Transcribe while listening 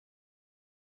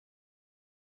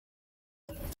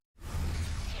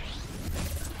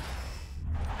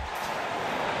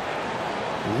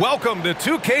Welcome to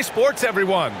 2K Sports,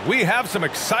 everyone. We have some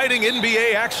exciting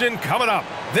NBA action coming up.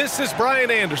 This is Brian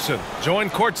Anderson,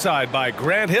 joined courtside by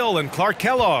Grant Hill and Clark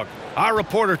Kellogg. Our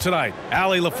reporter tonight,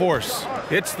 Allie LaForce.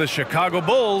 It's the Chicago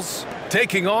Bulls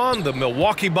taking on the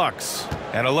Milwaukee Bucks.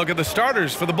 And a look at the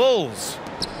starters for the Bulls.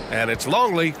 And it's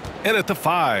Longley in at the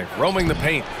 5, roaming the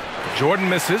paint. Jordan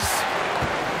misses.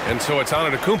 And so it's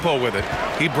Antetokounmpo with it.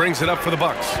 He brings it up for the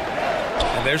Bucks.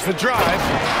 And there's the drive.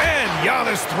 And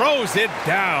Giannis throws it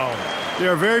down.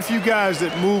 There are very few guys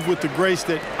that move with the grace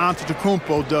that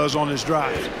Antetokounmpo does on his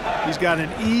drive. He's got an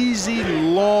easy,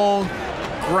 long,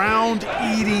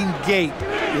 ground-eating gait.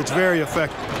 It's very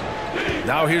effective.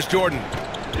 Now here's Jordan.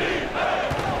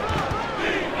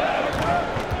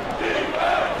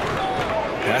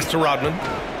 Pass to Rodman.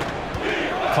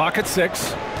 Clock at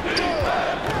 6.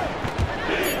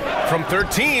 From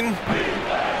 13,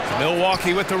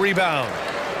 Milwaukee with the rebound.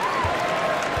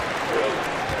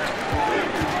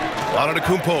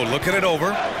 Antetokounmpo looking it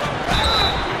over.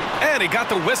 And he got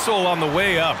the whistle on the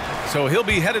way up. So he'll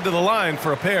be headed to the line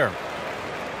for a pair.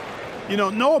 You know,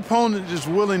 no opponent is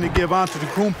willing to give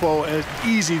Antetokounmpo an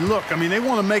easy look. I mean, they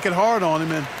want to make it hard on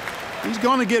him, and he's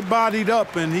going to get bodied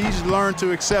up, and he's learned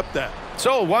to accept that.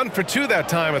 So 1 for 2 that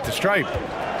time at the stripe.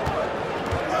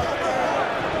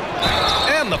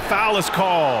 And the foul is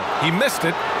called. He missed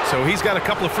it, so he's got a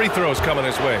couple of free throws coming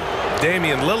his way.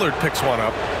 Damian Lillard picks one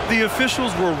up. The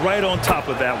officials were right on top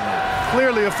of that one.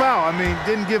 Clearly a foul. I mean,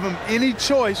 didn't give him any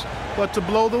choice but to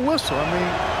blow the whistle. I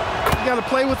mean, you got to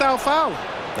play without fouling.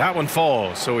 That one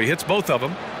falls, so he hits both of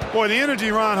them. Boy, the energy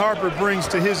Ron Harper brings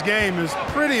to his game is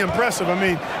pretty impressive. I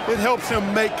mean, it helps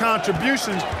him make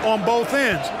contributions on both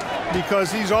ends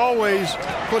because he's always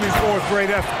putting forth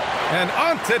great effort. And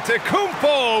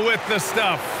Antetokounmpo with the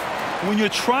stuff. When you're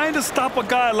trying to stop a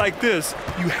guy like this,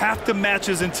 you have to match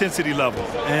his intensity level.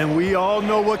 And we all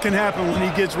know what can happen when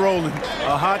he gets rolling.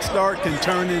 A hot start can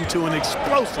turn into an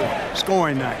explosive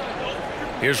scoring night.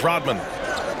 Here's Rodman.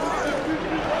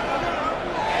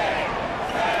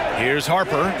 Here's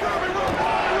Harper.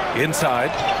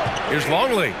 Inside. Here's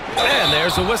Longley. And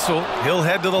there's a whistle. He'll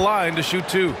head to the line to shoot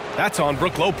 2. That's on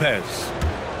Brook Lopez.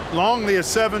 Longley is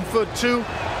 7'2".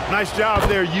 Nice job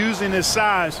there using his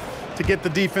size to get the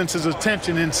defense's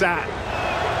attention inside.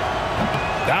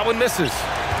 That one misses.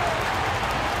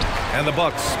 And the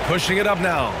Bucks pushing it up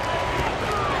now.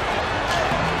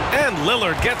 And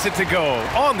Lillard gets it to go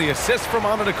on the assist from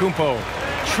Antetokounmpo.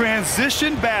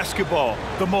 Transition basketball,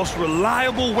 the most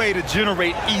reliable way to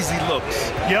generate easy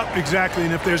looks. Yep, exactly.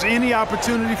 And if there's any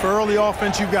opportunity for early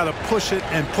offense, you've got to push it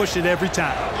and push it every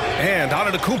time. And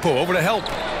Antetokounmpo over to help.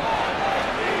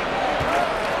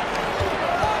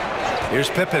 Here's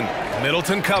Pippen.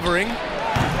 Middleton covering.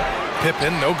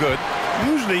 Pippen, no good.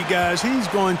 Usually, guys, he's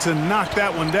going to knock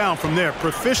that one down from there.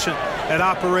 Proficient at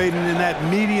operating in that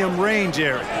medium range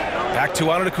area. Back to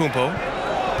Antetokounmpo.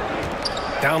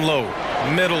 Down low.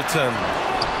 Middleton.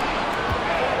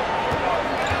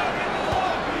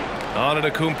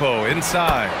 Antetokounmpo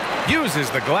inside. Uses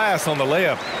the glass on the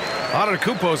layup.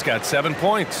 Antetokounmpo's got 7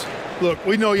 points. Look,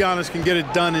 we know Giannis can get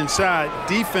it done inside.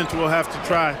 Defense will have to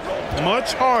try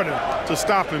much harder to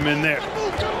stop him in there.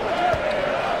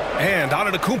 And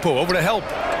Antetokounmpo over to help.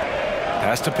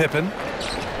 Pass to Pippen.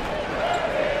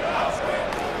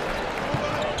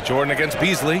 Jordan against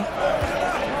Beasley.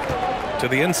 To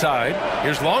the inside.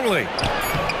 Here's Longley.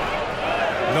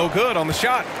 No good on the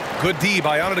shot. Good D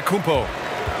by Antetokounmpo.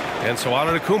 And so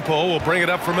Antetokounmpo will bring it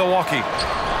up for Milwaukee.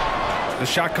 The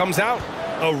shot comes out.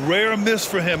 A rare miss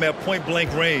for him at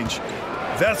point-blank range.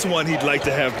 That's one he'd like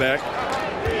to have back.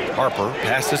 Harper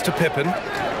passes to Pippen.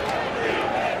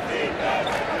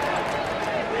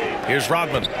 Here's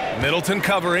Rodman. Middleton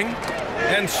covering.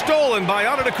 And stolen by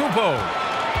Antetokounmpo.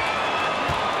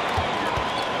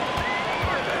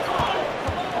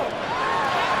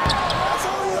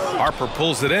 Harper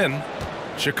pulls it in.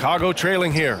 Chicago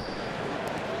trailing here.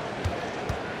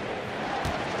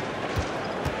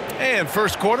 And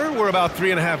first quarter, we're about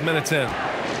 3.5 minutes in.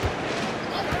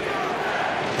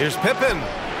 Here's Pippen.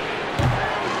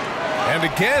 And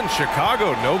again,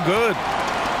 Chicago, no good.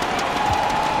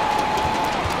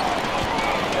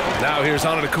 Now here's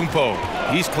Antetokounmpo.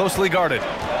 He's closely guarded.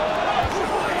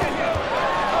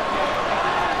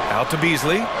 Out to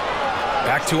Beasley.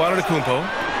 Back to Antetokounmpo.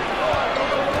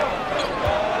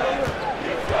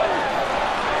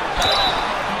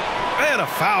 And a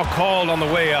foul called on the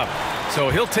way up. So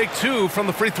he'll take 2 from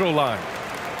the free throw line.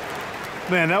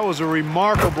 Man, that was a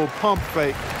remarkable pump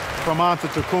fake from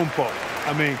Antetokounmpo.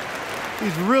 I mean,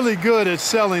 he's really good at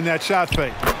selling that shot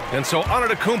fake. And so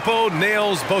Antetokounmpo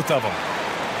nails both of them.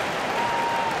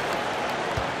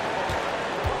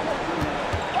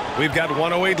 We've got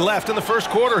 1:08 left in the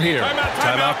first quarter here.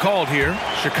 Timeout called here.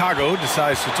 Chicago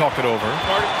decides to talk it over.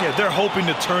 Yeah, they're hoping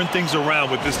to turn things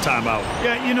around with this timeout.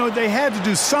 Yeah, you know, they had to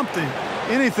do something,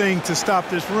 anything to stop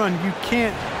this run. You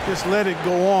can't just let it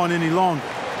go on any longer.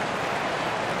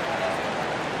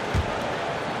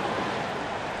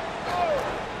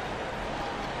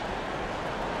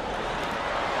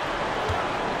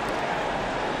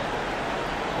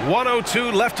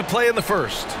 .102 left to play in the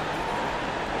first.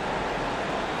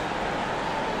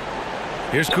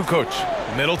 Here's Kukoc.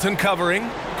 Middleton covering.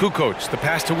 Kukoc, the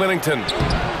pass to Whittington.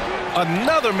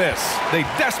 Another miss. They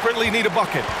desperately need a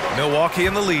bucket. Milwaukee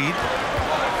in the lead.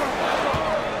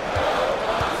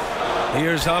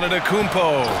 Here's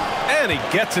Antetokounmpo. And he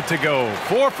gets it to go.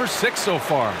 4 for 6 so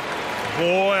far.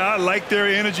 Boy, I like their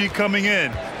energy coming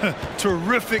in.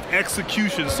 Terrific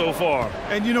execution so far.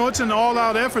 And, you know, it's an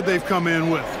all-out effort they've come in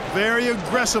with. Very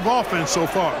aggressive offense so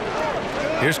far.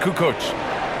 Here's Kukoc.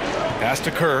 Pass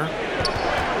to Kerr.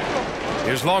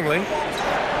 Here's Longley.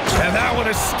 And that one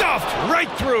is stuffed right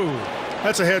through.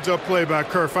 That's a heads-up play by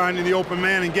Kerr, finding the open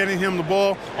man and getting him the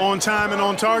ball on time and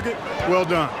on target. Well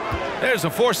done. There's a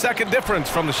 4-second difference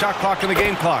from the shot clock and the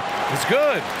game clock. It's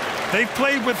good. They've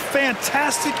played with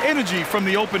fantastic energy from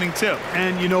the opening tip.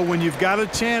 And, you know, when you've got a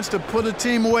chance to put a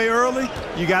team away early,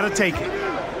 you got to take it.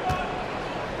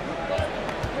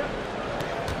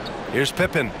 Here's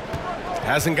Pippen.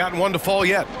 Hasn't gotten one to fall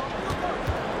yet.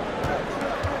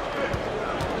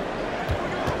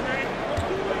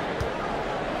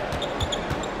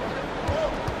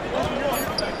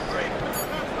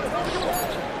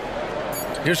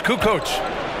 Here's Kukoc.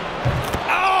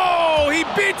 Oh, he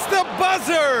beats the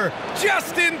buzzer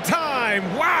just in time.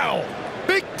 Wow.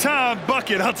 Big time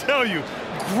bucket, I'll tell you.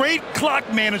 Great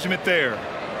clock management there.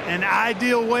 An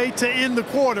ideal way to end the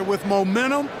quarter with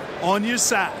momentum on your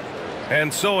side.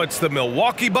 And so it's the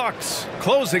Milwaukee Bucks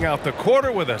closing out the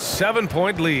quarter with a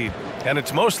 7-point lead. And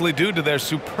it's mostly due to their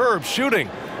superb shooting.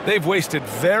 They've wasted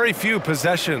very few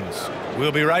possessions.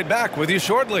 We'll be right back with you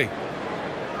shortly.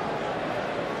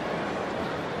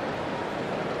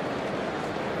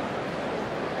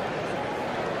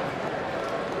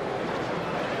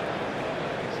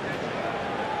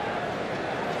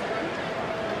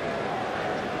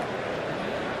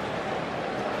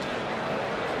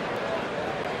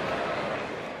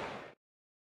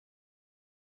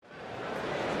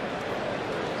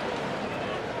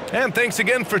 And thanks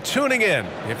again for tuning in.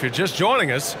 If you're just joining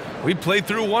us, we played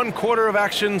through 1 quarter of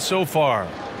action so far.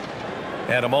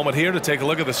 And a moment here to take a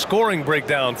look at the scoring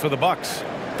breakdown for the Bucks.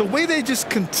 The way they just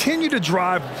continue to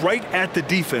drive right at the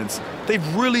defense,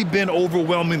 they've really been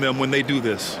overwhelming them when they do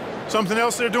this. Something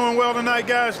else they're doing well tonight,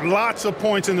 guys? Lots of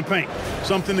points in the paint.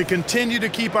 Something to continue to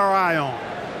keep our eye on.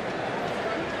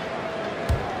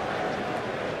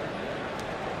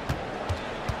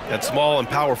 At small and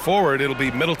power forward, it'll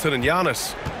be Middleton and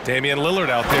Giannis. Damian Lillard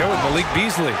out there with Malik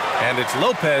Beasley. And it's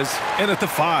Lopez in at the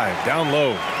 5, down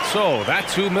low. So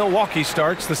that's who Milwaukee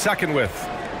starts the second with.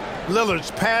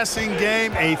 Lillard's passing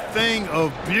game, a thing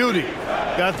of beauty.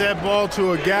 Got that ball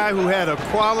to a guy who had a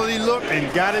quality look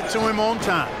and got it to him on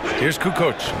time. Here's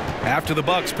Kukoc. After the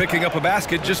Bucks picking up a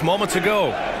basket just moments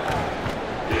ago.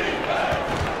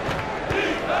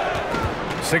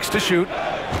 6 to shoot.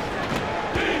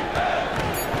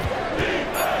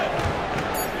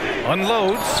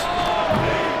 Unloads.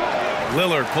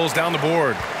 Lillard pulls down the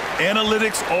board.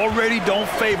 Analytics already don't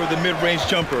favor the mid-range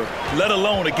jumper, let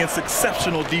alone against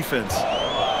exceptional defense.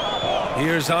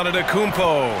 Here's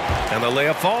Antetokounmpo, and the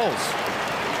layup falls.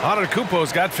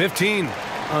 Antetokounmpo's got 15.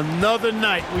 Another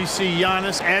night we see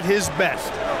Giannis at his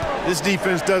best. This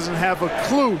defense doesn't have a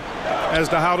clue as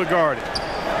to how to guard it.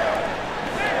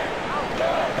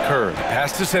 Kerr,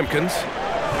 pass to Simpkins.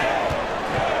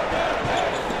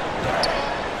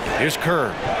 Here's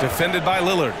Kerr, defended by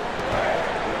Lillard.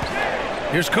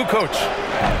 Here's Kukoc.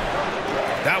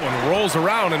 That one rolls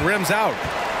around and rims out.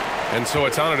 And so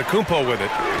it's Antetokounmpo with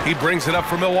it. He brings it up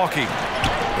for Milwaukee.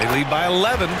 They lead by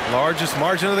 11, largest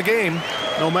margin of the game.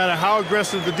 No matter how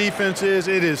aggressive the defense is,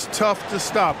 it is tough to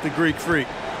stop the Greek Freak.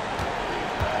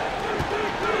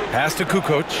 Pass to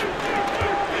Kukoc.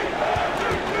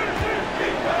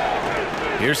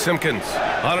 Here's Simpkins.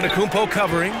 Antetokounmpo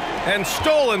covering. And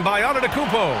stolen by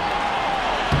Antetokounmpo.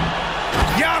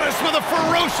 Giannis with a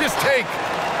ferocious take.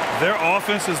 Their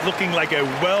offense is looking like a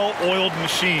well-oiled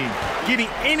machine, getting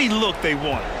any look they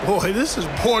want. Boy, this is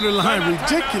borderline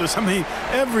ridiculous. I mean,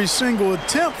 every single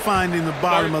attempt finding the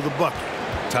bottom of the bucket.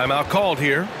 Timeout called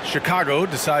here. Chicago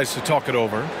decides to talk it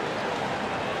over.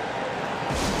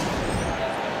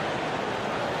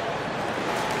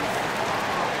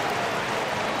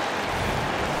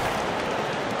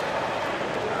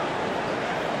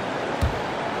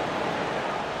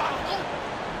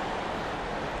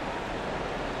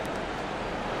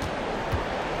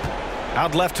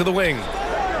 Out left to the wing.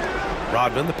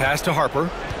 Rodman, the pass to Harper.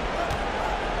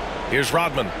 Here's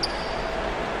Rodman.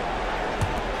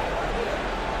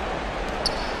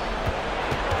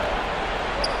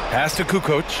 Pass to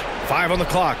Kukoc. 5 on the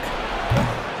clock.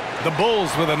 The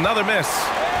Bulls with another miss.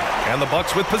 And the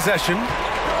Bucks with possession.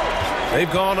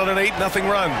 They've gone on an 8-0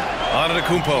 run.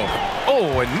 Antetokounmpo.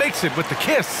 Oh, and makes it with the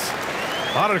kiss.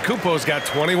 Antetokounmpo's got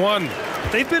 21.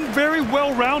 They've been very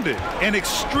well-rounded and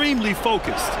extremely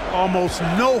focused. Almost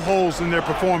no holes in their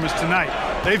performance tonight.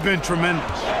 They've been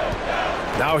tremendous.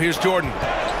 Now here's Jordan.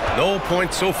 No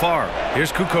points so far.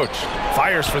 Here's Kukoc.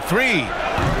 Fires for 3.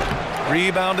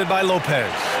 Rebounded by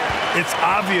Lopez. It's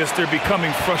obvious they're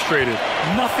becoming frustrated.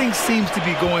 Nothing seems to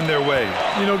be going their way.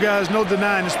 You know, guys, no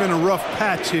denying it's been a rough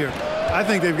patch here. I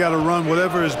think they've got to run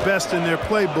whatever is best in their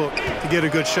playbook to get a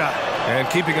good shot. And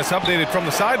keeping us updated from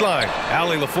the sideline,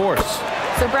 Allie LaForce.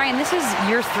 So, Brian, this is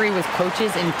year 3 with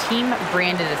coaches in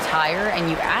team-branded attire, and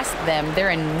you ask them, they're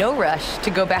in no rush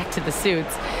to go back to the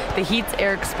suits. The Heat's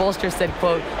Eric Spoelstra said,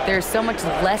 quote, "There's so much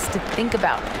less to think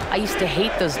about. I used to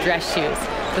hate those dress shoes."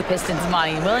 The Pistons'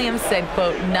 Monty Williams said,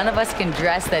 quote, "None of us can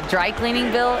dress. That dry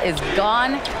cleaning bill is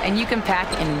gone, and you can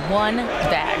pack in one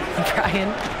bag."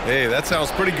 Brian? Hey, that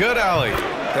sounds pretty good, Allie.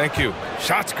 Thank you.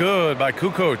 Shot's good by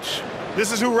Kukoc.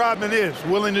 This is who Rodman is,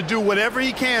 willing to do whatever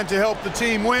he can to help the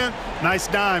team win. Nice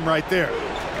dime right there.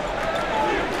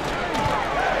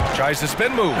 Tries the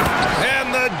spin move.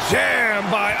 And the jam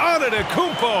by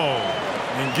Antetokounmpo.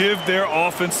 And give their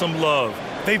offense some love.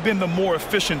 They've been the more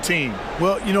efficient team.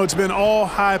 Well, you know, it's been all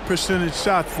high percentage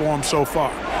shots for them so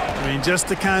far. I mean, just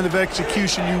the kind of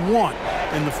execution you want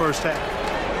in the first half.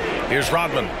 Here's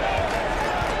Rodman.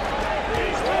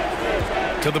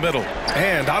 To the middle.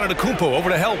 And Antetokounmpo over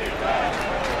to help.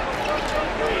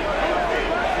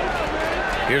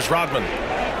 Here's Rodman.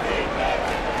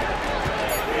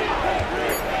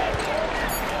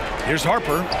 Here's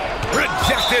Harper.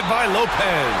 Rejected by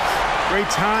Lopez. Great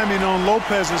timing on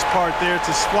Lopez's part there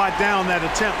to swat down that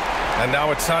attempt. And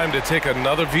now it's time to take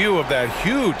another view of that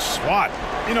huge swat.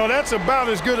 You know, that's about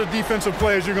as good a defensive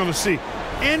play as you're going to see.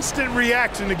 Instant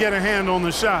reaction to get a hand on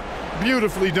the shot.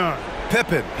 Beautifully done.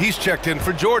 Pippen, he's checked in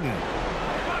for Jordan.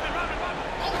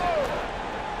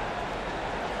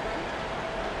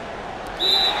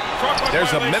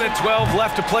 There's 1:12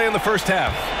 left to play in the first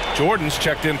half. Jordan's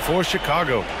checked in for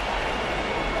Chicago.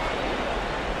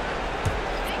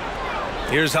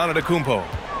 Here's Antetokounmpo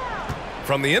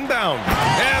from the inbound.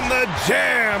 And the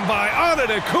jam by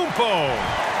Antetokounmpo.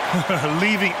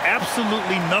 Leaving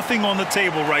absolutely nothing on the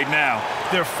table right now.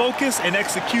 Their focus and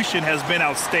execution has been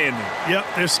outstanding. Yep,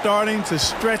 they're starting to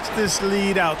stretch this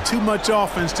lead out. Too much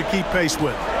offense to keep pace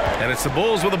with. And it's the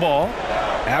Bulls with the ball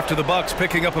after the Bucks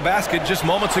picking up a basket just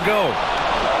moments ago.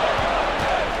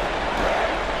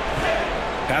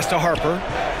 Pass to Harper.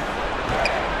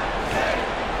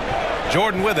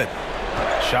 Jordan with it.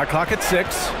 Shot clock at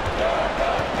 6.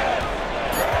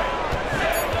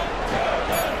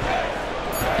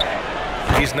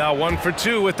 He's now 1 for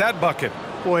 2 with that bucket.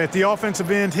 Boy, at the offensive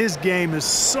end, his game is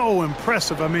so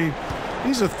impressive. I mean,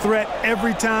 he's a threat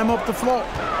every time up the floor.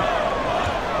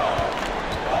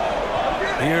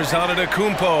 Here's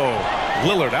Antetokounmpo.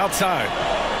 Lillard outside.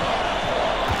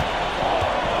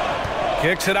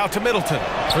 Kicks it out to Middleton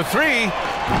for 3.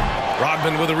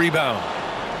 Rodman with a rebound.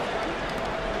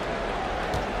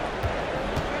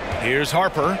 Here's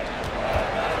Harper.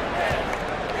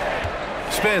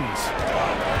 Spins.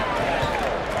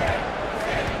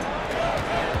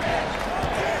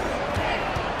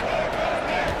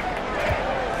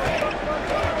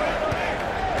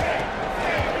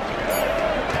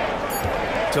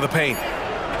 To the paint.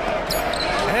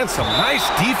 And some nice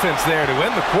defense there to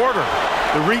end the quarter.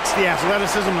 The reach, the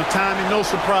athleticism, the timing, no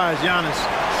surprise. Giannis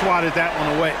swatted that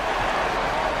one away.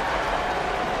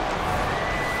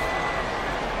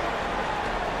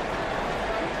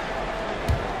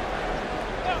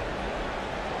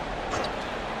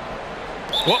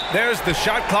 Well, there's the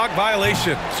shot clock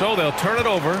violation, so they'll turn it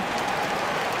over.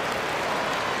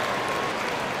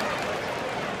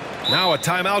 Now a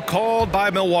timeout called by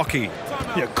Milwaukee.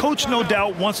 Yeah, coach no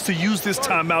doubt wants to use this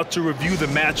timeout to review the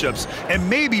matchups and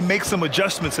maybe make some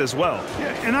adjustments as well.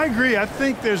 Yeah, and I agree. I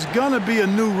think there's going to be a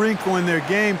new wrinkle in their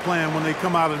game plan when they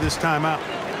come out of this timeout.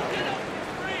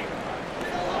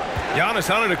 Giannis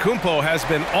Antetokounmpo has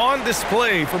been on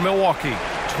display for Milwaukee.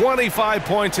 25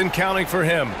 points and counting for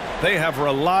him. They have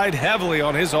relied heavily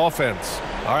on his offense.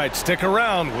 All right, stick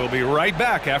around. We'll be right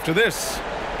back after this.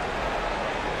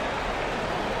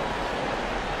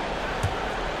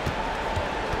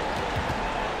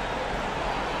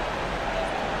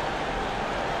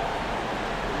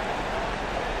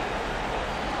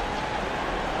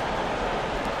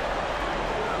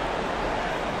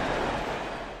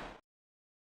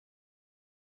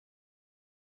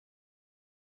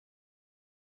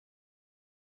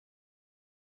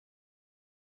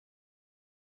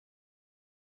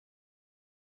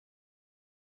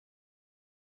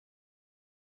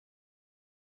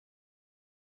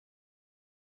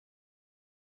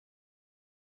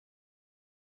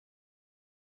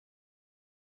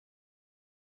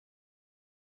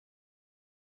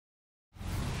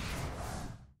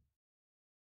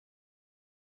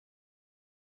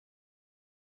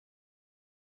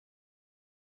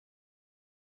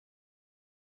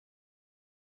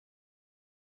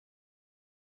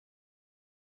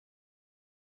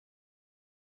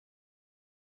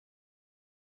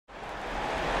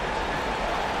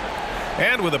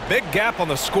 And with a big gap on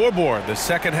the scoreboard, the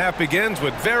second half begins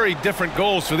with very different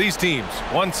goals for these teams.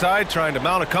 One side trying to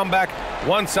mount a comeback,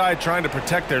 one side trying to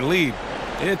protect their lead.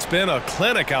 It's been a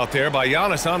clinic out there by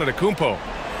Giannis Antetokounmpo.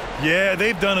 Yeah,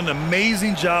 they've done an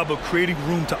amazing job of creating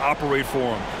room to operate for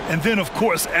him. And then, of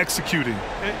course, executing.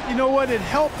 And you know what? It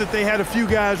helped that they had a few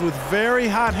guys with very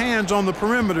hot hands on the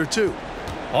perimeter, too.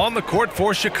 On the court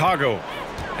for Chicago.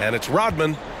 And it's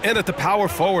Rodman in at the power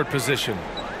forward position.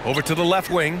 Over to the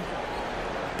left wing.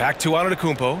 Back to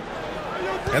Antetokounmpo.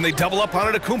 And they double up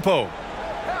Antetokounmpo.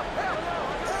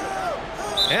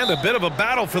 And a bit of a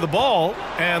battle for the ball.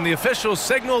 And the officials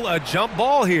signal a jump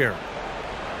ball here.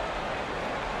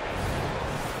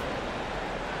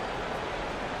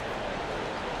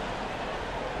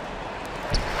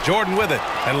 Jordan with it.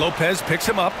 And Lopez picks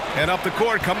him up. And up the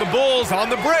court come the Bulls on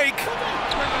the break.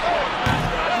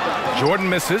 Jordan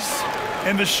misses.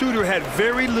 And the shooter had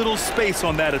very little space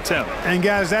on that attempt. And,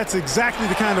 guys, that's exactly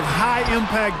the kind of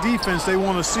high-impact defense they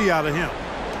want to see out of him.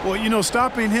 Well, you know,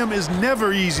 stopping him is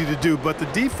never easy to do, but the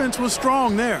defense was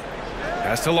strong there.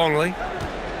 Pass to Longley.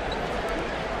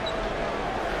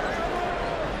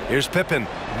 Here's Pippen.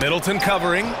 Middleton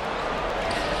covering.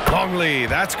 Longley,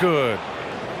 that's good.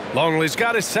 Longley's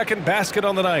got his second basket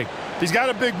on the night. He's got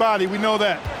a big body, we know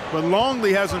that. But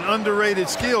Longley has an underrated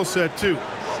skill set, too.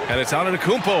 And it's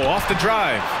Antetokounmpo off the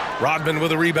drive. Rodman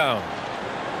with a rebound.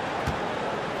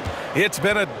 It's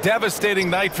been a devastating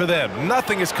night for them.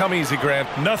 Nothing has come easy, Grant.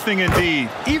 Nothing indeed.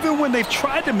 Even when they've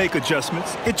tried to make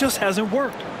adjustments, it just hasn't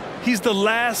worked. He's the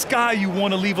last guy you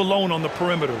want to leave alone on the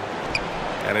perimeter.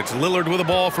 And it's Lillard with the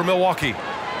ball for Milwaukee.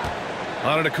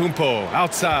 Antetokounmpo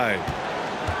outside.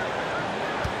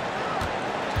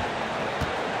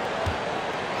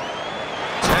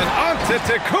 And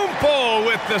Antetokounmpo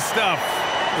with the stuff.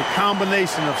 The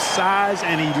combination of size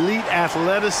and elite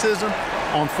athleticism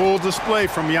on full display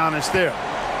from Giannis there.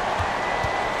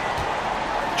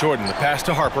 Jordan, the pass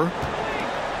to Harper.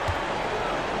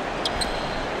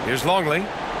 Here's Longley.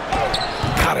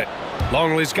 Got it.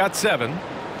 Longley's got 7.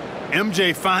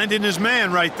 MJ finding his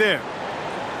man right there.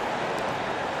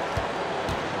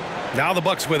 Now the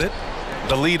Bucks with it.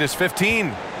 The lead is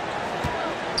 15.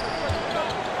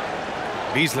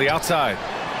 Beasley outside.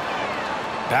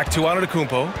 Back to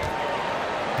Antetokounmpo.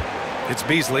 It's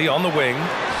Beasley on the wing.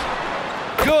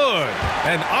 Good!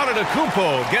 And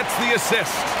Antetokounmpo gets the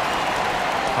assist.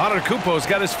 Antetokounmpo's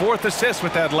got his 4th assist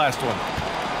with that last one.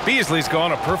 Beasley's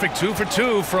gone a perfect 2 for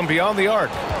 2 from beyond the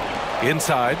arc.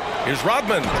 Inside, here's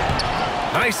Rodman.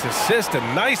 Nice assist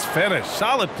and nice finish.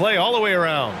 Solid play all the way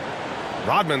around.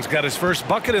 Rodman's got his first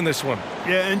bucket in this one.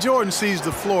 Yeah, and Jordan sees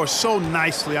the floor so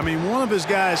nicely. I mean, one of his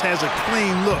guys has a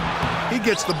clean look. He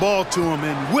gets the ball to him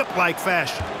in whip-like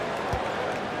fashion.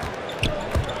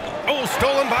 Oh,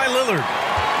 stolen by Lillard.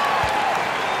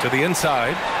 To the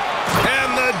inside.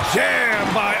 And the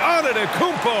jam by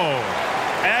Antetokounmpo.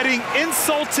 Adding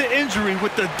insult to injury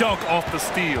with the dunk off the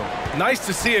steal. Nice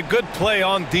to see a good play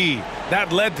on D.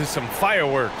 That led to some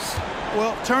fireworks.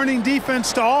 Well, turning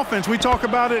defense to offense, we talk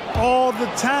about it all the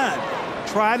time.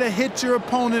 Try to hit your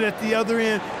opponent at the other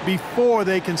end before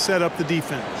they can set up the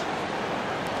defense.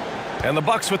 And the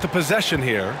Bucks with the possession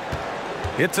here.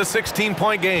 It's a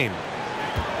 16-point game.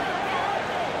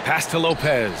 Pass to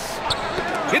Lopez.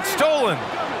 It's stolen.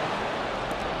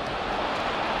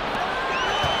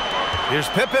 Here's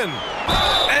Pippen.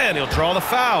 And he'll draw the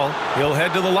foul. He'll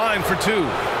head to the line for 2.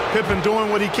 Pippen doing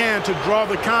what he can to draw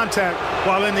the contact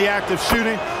while in the act of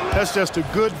shooting. That's just a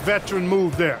good veteran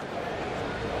move there.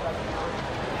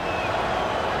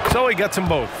 So he gets them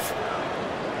both.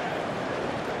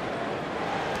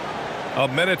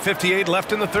 1:58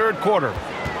 left in the 3rd quarter.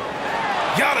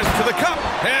 Giannis to the cup.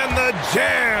 And the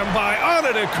jam by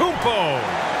Antetokounmpo.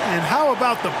 And how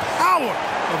about the power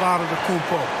of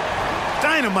Antetokounmpo?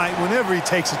 Dynamite whenever he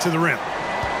takes it to the rim.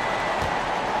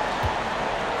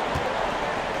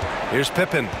 Here's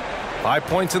Pippen. 5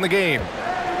 points in the game.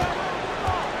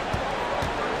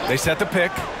 They set the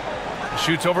pick.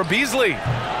 Shoots over Beasley.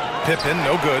 Pippen,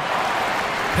 no good.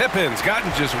 Pippen's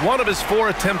gotten just 1 of his 4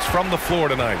 attempts from the floor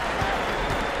tonight.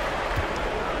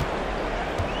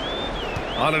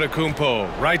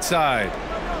 Antetokounmpo, right side.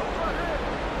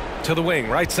 To the wing,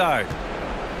 right side.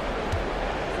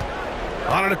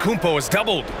 Antetokounmpo is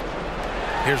doubled.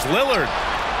 Here's Lillard.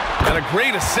 And a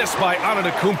great assist by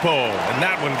Antetokounmpo. And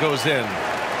that one goes in.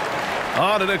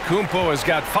 Antetokounmpo has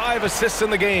got 5 assists in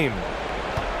the game.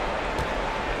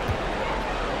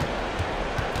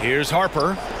 Here's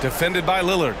Harper, defended by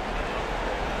Lillard.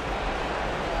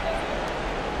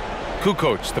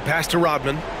 Kukoc, the pass to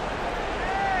Rodman.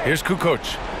 Here's Kukoc.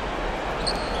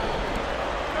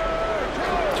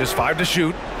 To Just 5 to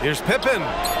shoot. Here's Pippen.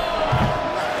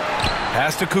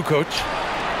 Pass to Kukoc.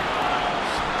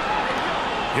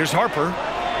 Here's Harper.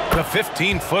 The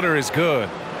 15-footer is good.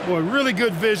 Boy, really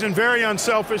good vision, very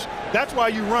unselfish. That's why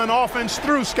you run offense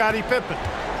through Scottie Pippen.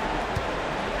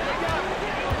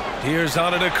 Here's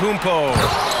Antetokounmpo.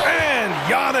 And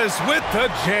Giannis with the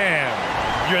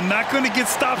jam. You're not going to get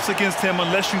stops against him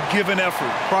unless you give an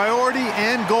effort. Priority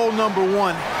and goal number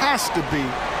one has to be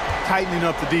tightening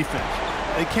up the defense.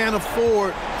 They can't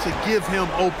afford to give him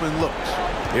open looks.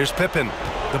 Here's Pippen.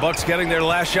 The Bucks getting their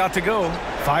last shot to go.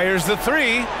 Fires the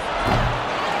 3.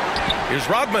 Here's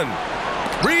Rodman.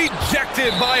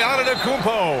 Rejected by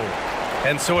Antetokounmpo.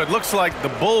 And so it looks like the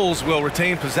Bulls will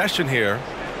retain possession here.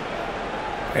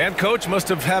 And coach must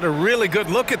have had a really good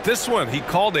look at this one. He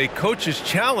called a coach's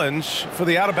challenge for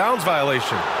the out-of-bounds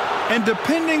violation. And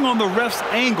depending on the ref's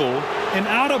angle, an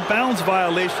out-of-bounds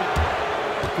violation.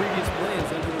 Previous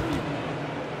plans under review.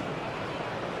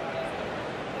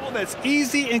 Well, that's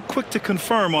easy and quick to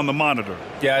confirm on the monitor.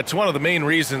 Yeah, it's one of the main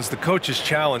reasons the coach's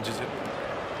challenge is.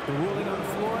 The ruling on the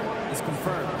floor is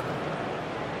confirmed.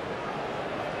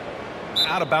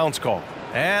 Out-of-bounds call.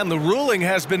 And the ruling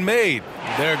has been made.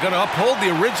 They're going to uphold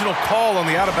the original call on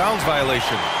the out-of-bounds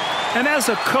violation. And as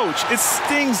a coach, it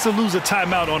stings to lose a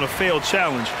timeout on a failed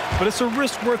challenge, but it's a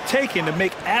risk worth taking to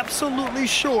make absolutely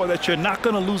sure that you're not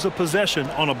going to lose a possession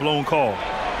on a blown call.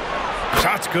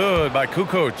 Shot's good by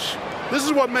Kukoc. This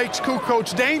is what makes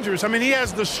Kukoc dangerous. I mean, he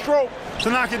has the stroke to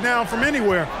knock it down from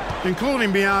anywhere,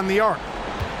 including beyond the arc.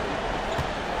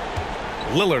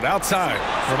 Lillard outside,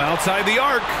 from outside the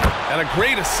arc, and a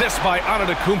great assist by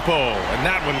Antetokounmpo, and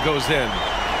that one goes in.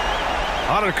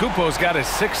 Antetokounmpo's got his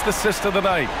 6th assist of the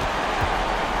night.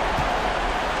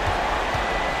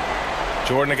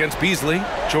 Jordan against Beasley.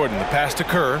 Jordan, the pass to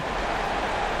Kerr.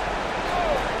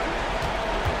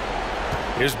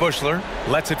 Here's Bushler,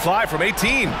 lets it fly from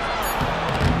 18.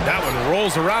 That one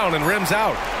rolls around and rims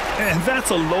out. And that's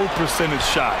a low percentage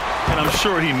shot, and I'm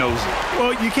sure he knows it.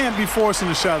 Well, you can't be forcing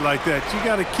a shot like that. You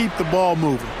got to keep the ball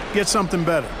moving, get something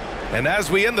better. And as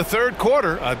we end the third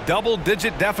quarter, a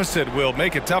double-digit deficit will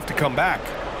make it tough to come back.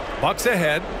 Bucks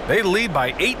ahead. They lead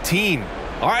by 18.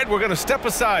 All right, we're going to step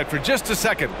aside for just a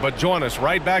second, but join us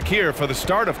right back here for the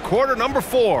start of quarter number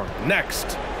 4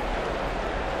 next.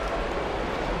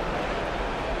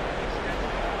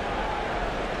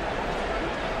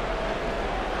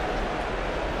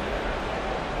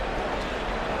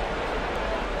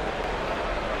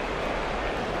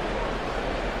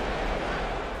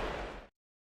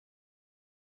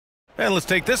 And let's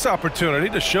take this opportunity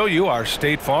to show you our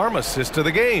State Farm assist of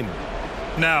the game.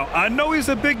 Now, I know he's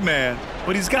a big man,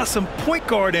 but he's got some point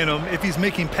guard in him if he's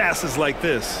making passes like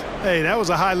this. Hey, that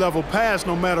was a high-level pass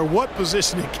no matter what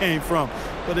position it came from.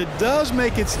 But it does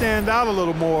make it stand out a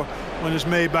little more when it's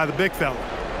made by the big fella.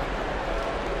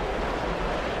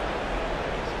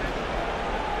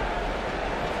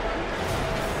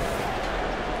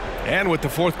 And with the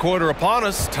fourth quarter upon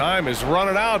us, time is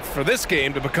running out for this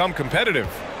game to become competitive.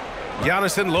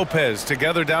 Giannis and Lopez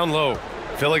together down low.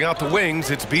 Filling out the wings,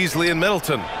 it's Beasley and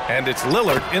Middleton. And it's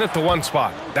Lillard in at the 1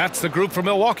 spot. That's the group for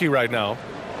Milwaukee right now.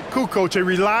 Kukoc, a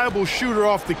reliable shooter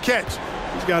off the catch.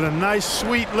 He's got a nice,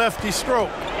 sweet lefty stroke.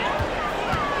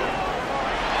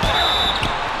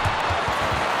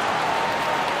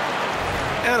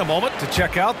 And a moment to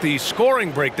check out the scoring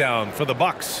breakdown for the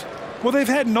Bucks. Well, they've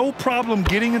had no problem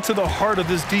getting into the heart of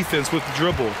this defense with the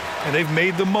dribble, and they've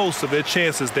made the most of their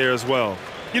chances there as well.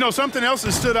 You know, something else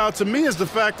that stood out to me is the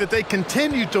fact that they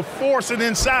continued to force it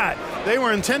inside. They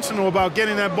were intentional about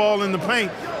getting that ball in the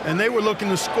paint, and they were looking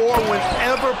to score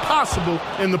whenever possible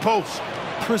in the post.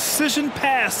 Precision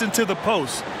pass into the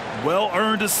post.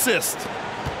 Well-earned assist.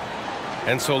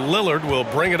 And so Lillard will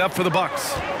bring it up for the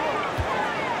Bucks.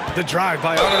 The drive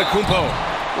by Antetokounmpo.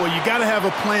 Well, you got to have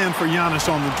a plan for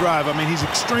Giannis on the drive. I mean, he's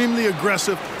extremely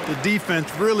aggressive. The defense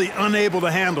really unable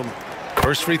to handle him.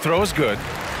 First free throw is good.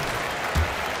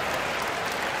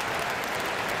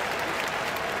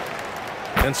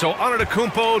 And so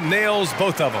Antetokounmpo nails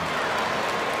both of them.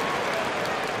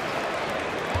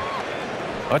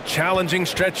 A challenging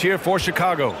stretch here for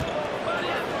Chicago.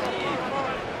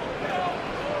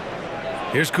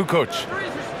 Here's Kukoc.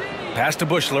 Pass to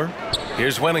Bushler.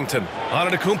 Here's Wennington.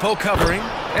 Antetokounmpo covering.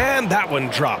 And that one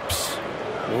drops.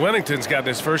 Wennington's gotten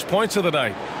his first points of the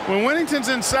night. When Wennington's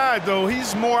inside, though,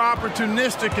 he's more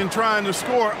opportunistic in trying to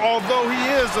score, although he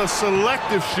is a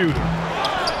selective shooter.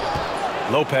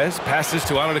 Lopez passes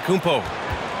to Antetokounmpo.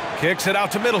 Kicks it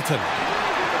out to Middleton.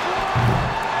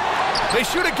 They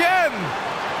shoot again!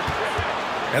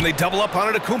 And they double up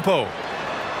Antetokounmpo.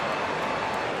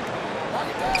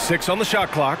 6 on the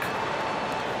shot clock.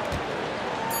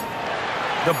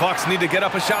 The Bucks need to get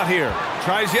up a shot here.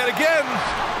 Tries yet again.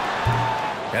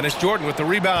 And it's Jordan with the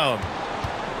rebound.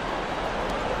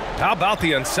 How about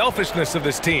the unselfishness of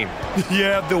this team?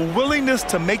 Yeah, the willingness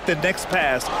to make the next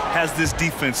pass has this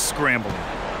defense scrambling.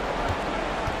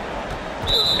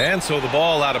 And so the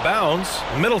ball out of bounds.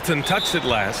 Middleton touched it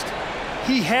last.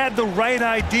 He had the right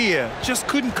idea, just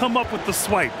couldn't come up with the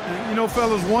swipe. You know,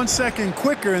 fellas, 1 second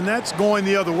quicker, and that's going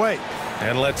the other way.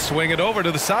 And let's swing it over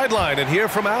to the sideline and hear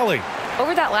from Allie.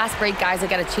 Over that last break, guys, I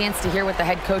got a chance to hear what the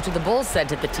head coach of the Bulls said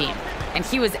to the team. And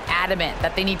he was adamant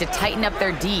that they need to tighten up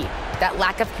their D. That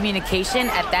lack of communication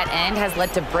at that end has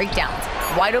led to breakdowns,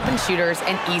 wide open shooters,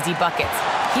 and easy buckets.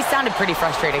 He sounded pretty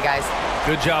frustrated, guys.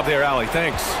 Good job there, Allie.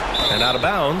 Thanks. And out of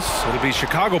bounds, it'll be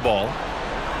Chicago ball.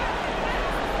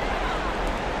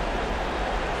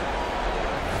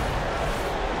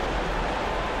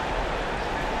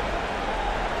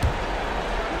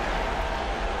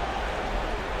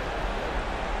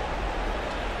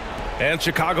 And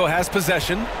Chicago has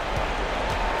possession.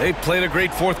 They've played a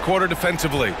great fourth quarter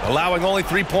defensively, allowing only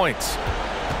 3 points.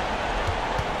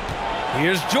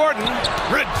 Here's Jordan,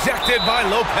 rejected by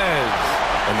Lopez.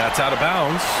 And that's out of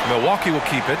bounds. Milwaukee will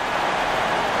keep it.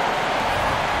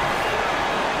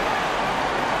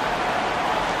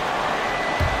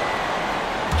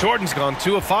 Jordan's gone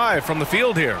 2 of 5 from the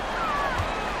field here.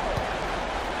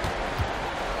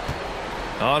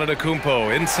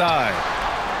 Antetokounmpo inside.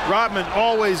 Rodman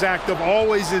always active,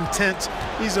 always intense.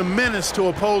 He's a menace to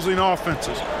opposing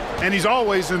offenses, and he's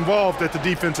always involved at the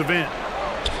defensive end.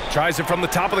 Tries it from the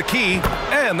top of the key,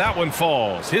 and that one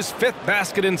falls. His 5th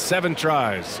basket in 7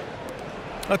 tries.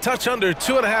 A touch under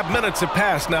 2.5 minutes have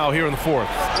passed now here in the 4th.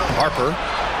 Harper,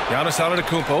 Giannis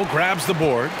Antetokounmpo grabs the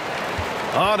board.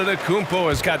 Antetokounmpo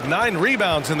has got 9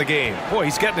 rebounds in the game. Boy,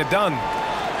 he's getting it done.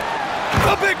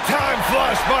 A big-time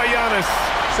flush by Giannis.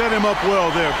 Set him up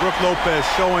well there. Brook Lopez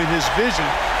showing his vision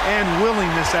and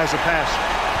willingness as a passer.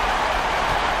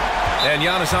 And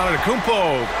Giannis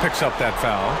Antetokounmpo picks up that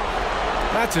foul.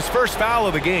 That's his first foul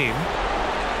of the game.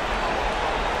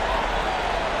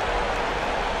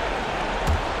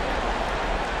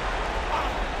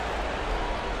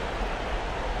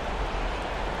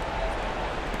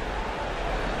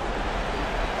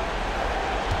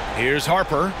 Here's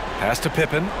Harper. Pass to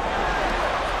Pippen.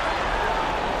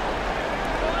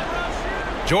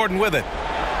 Jordan with it.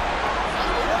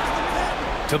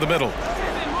 To the middle.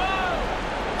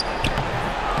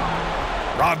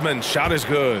 Rodman shot is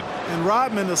good. And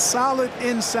Rodman, a solid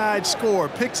inside scorer.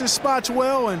 Picks his spots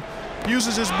well and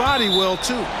uses his body well,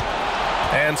 too.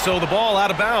 And so the ball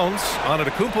out of bounds.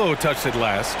 Antetokounmpo touched it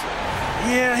last.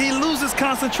 Yeah, he loses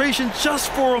concentration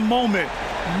just for a moment.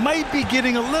 Might be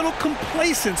getting a little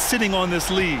complacent sitting on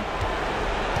this lead.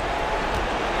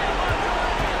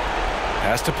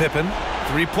 Pass to Pippen.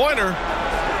 Three-pointer.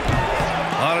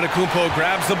 Antetokounmpo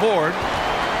grabs the board.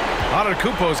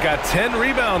 Antetokounmpo's got 10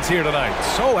 rebounds here tonight.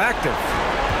 So active.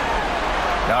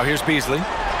 Now here's Beasley.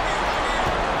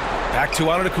 Back to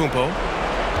Antetokounmpo.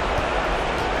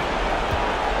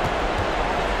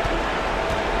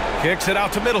 Kicks it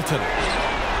out to Middleton.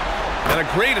 And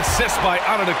a great assist by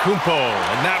Antetokounmpo.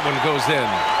 And that one goes in.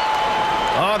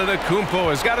 Antetokounmpo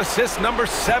has got assist number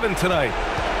 7 tonight.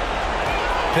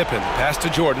 Pippen pass to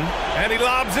Jordan. And he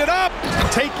lobs it up.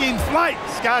 Taking flight,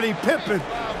 Scottie Pippen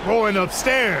going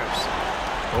upstairs.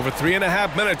 Over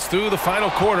 3.5 minutes through the final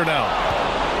quarter now.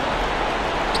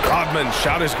 Rodman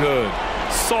shot is good.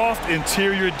 Soft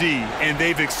interior D, and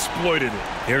they've exploited it.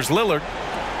 Here's Lillard.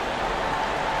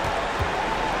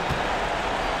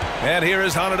 And here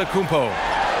is Antetokounmpo.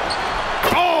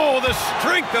 Oh, the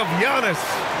strength of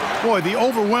Giannis. Boy, the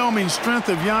overwhelming strength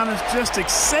of Giannis just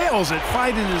excels at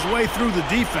fighting his way through the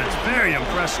defense. Very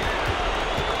impressive.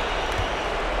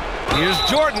 Here's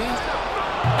Jordan.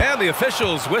 And the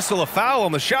officials whistle a foul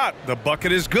on the shot. The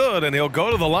bucket is good, and he'll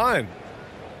go to the line.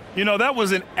 You know, that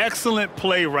was an excellent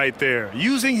play right there,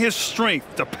 using his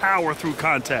strength to power through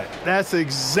contact. That's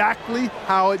exactly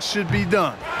how it should be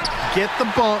done. Get the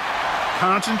bump,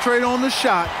 concentrate on the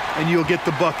shot, and you'll get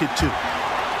the bucket too.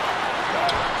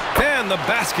 And the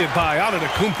basket by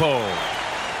Antetokounmpo.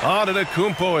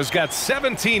 Antetokounmpo has got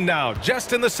 17 now,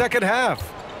 just in the second half.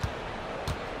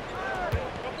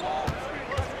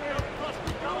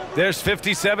 There's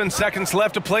 57 seconds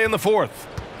left to play in the 4th.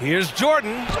 Here's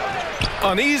Jordan.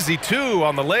 An easy 2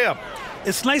 on the layup.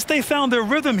 It's nice they found their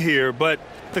rhythm here, but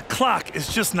the clock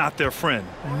is just not their friend.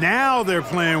 Now they're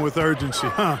playing with urgency,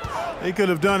 huh? They could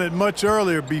have done it much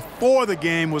earlier before the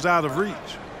game was out of reach.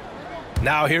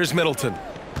 Now here's Middleton.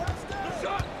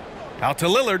 Out to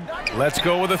Lillard. Let's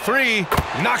go with a 3.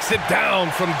 Knocks it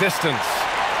down from distance.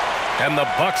 And the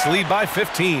Bucks lead by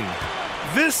 15.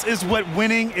 This is what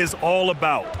winning is all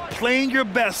about. Playing your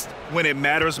best when it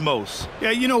matters most.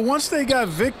 Yeah, you know, once they got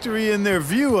victory in their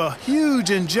view, a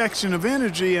huge injection of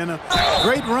energy and a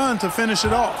great run to finish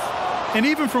it off. And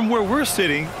even from where we're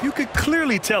sitting, you could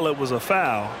clearly tell it was a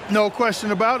foul. No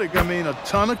question about it. I mean, a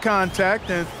ton of contact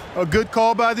and a good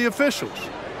call by the officials.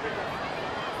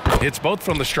 It's both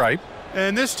from the stripe.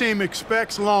 And this team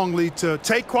expects Longley to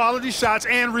take quality shots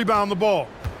and rebound the ball,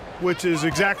 which is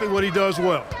exactly what he does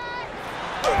well.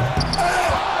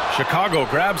 Chicago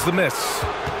grabs the miss.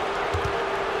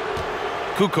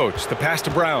 Kukoc, the pass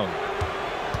to Brown.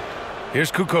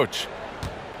 Here's Kukoc.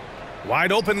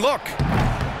 Wide open look.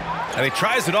 And he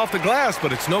tries it off the glass,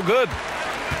 but it's no good.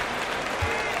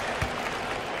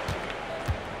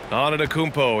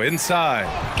 Antetokounmpo inside.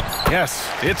 Yes,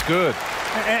 it's good.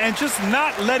 And just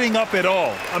not letting up at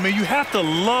all. I mean, you have to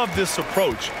love this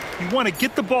approach. You want to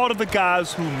get the ball to the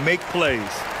guys who make plays.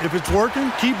 If it's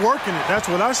working, keep working it. That's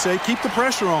what I say. Keep the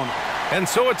pressure on it. And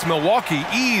so it's Milwaukee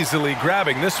easily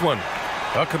grabbing this one.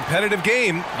 A competitive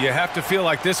game, you have to feel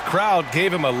like this crowd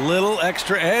gave him a little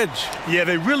extra edge. Yeah,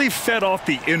 they really fed off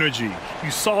the energy. You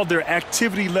saw their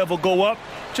activity level go up.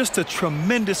 Just a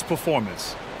tremendous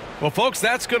performance. Well, folks,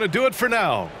 that's going to do it for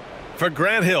now. For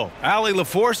Grant Hill, Allie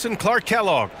LaForce, and Clark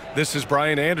Kellogg, this is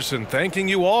Brian Anderson thanking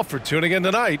you all for tuning in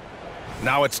tonight.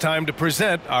 Now it's time to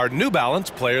present our New Balance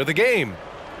Player of the Game,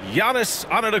 Giannis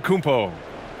Antetokounmpo.